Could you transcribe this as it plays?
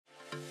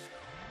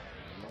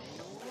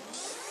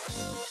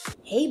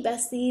Hey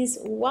besties,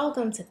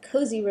 welcome to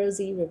Cozy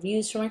Rosie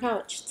Reviews from my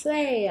couch.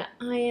 Today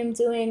I am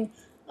doing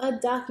a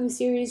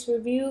docuseries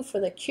review for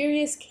The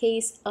Curious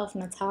Case of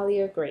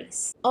Natalia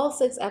Grace. All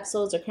 6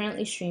 episodes are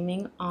currently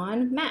streaming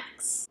on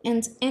Max.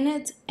 And in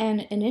it,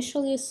 an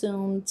initially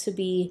assumed to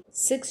be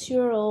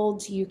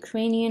 6-year-old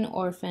Ukrainian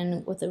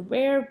orphan with a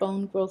rare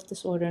bone growth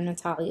disorder,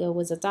 Natalia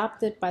was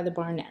adopted by the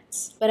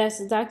Barnetts. But as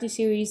the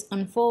docuseries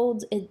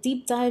unfolds, it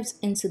deep dives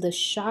into the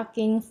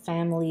shocking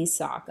family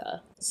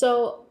saga.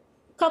 So,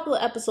 couple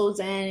of episodes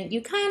in,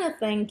 you kind of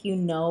think you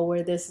know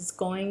where this is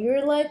going.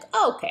 You're like,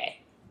 okay,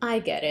 I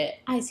get it.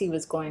 I see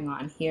what's going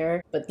on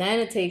here. But then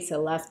it takes a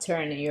left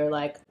turn and you're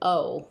like,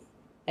 oh,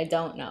 I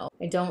don't know.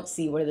 I don't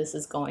see where this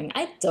is going.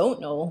 I don't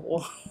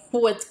know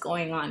what's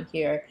going on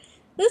here.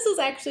 This is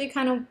actually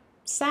kind of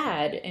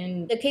sad,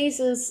 and the case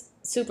is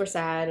super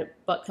sad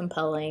but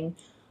compelling.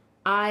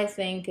 I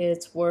think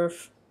it's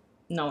worth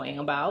knowing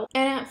about.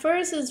 And at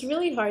first, it's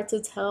really hard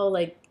to tell,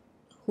 like,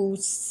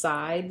 whose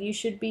side you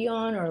should be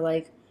on or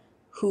like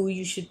who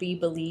you should be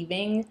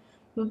believing,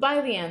 but by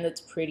the end it's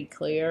pretty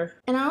clear.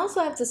 And I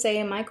also have to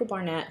say, Michael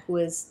Barnett, who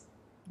is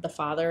the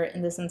father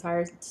in this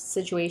entire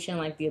situation,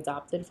 like the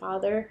adopted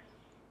father,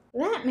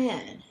 that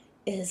man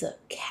is a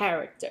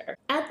character.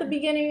 At the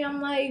beginning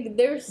I'm like,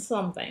 there's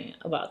something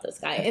about this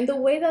guy, and the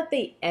way that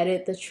they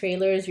edit the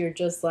trailers, you're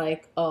just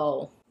like,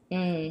 oh,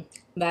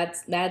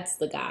 that's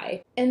the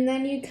guy. And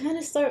then you kind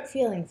of start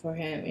feeling for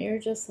him. You're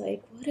just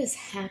like, what is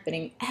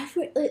happening?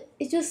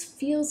 It just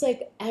feels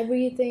like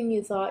everything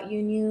you thought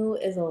you knew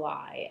is a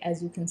lie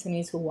as you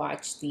continue to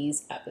watch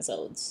these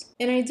episodes.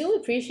 And I do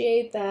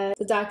appreciate that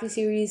the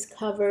docuseries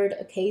covered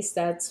a case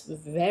that's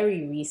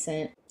very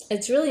recent.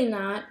 It's really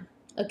not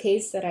a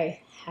case that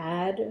I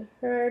had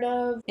heard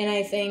of, and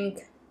I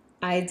think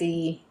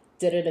ID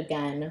did it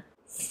again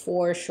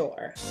for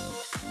sure.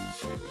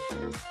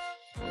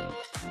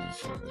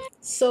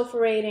 So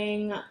for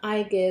rating,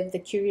 I give The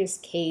Curious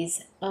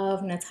Case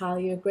of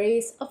Natalia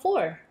Grace a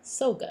 4.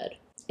 So good.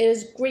 It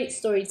is great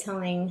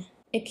storytelling.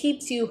 It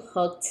keeps you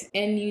hooked,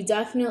 and you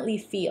definitely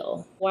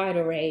feel a wide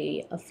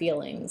array of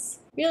feelings.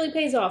 Really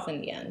pays off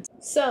in the end.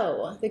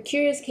 So, The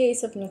Curious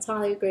Case of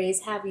Natalia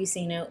Grace, have you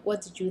seen it?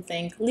 What did you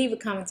think? Leave a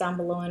comment down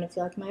below, and if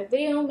you like my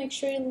video, make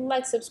sure you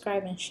like,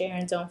 subscribe, and share,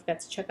 and don't forget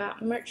to check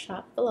out my merch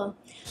shop below.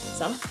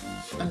 So,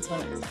 until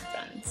next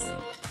time, friends.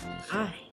 Bye.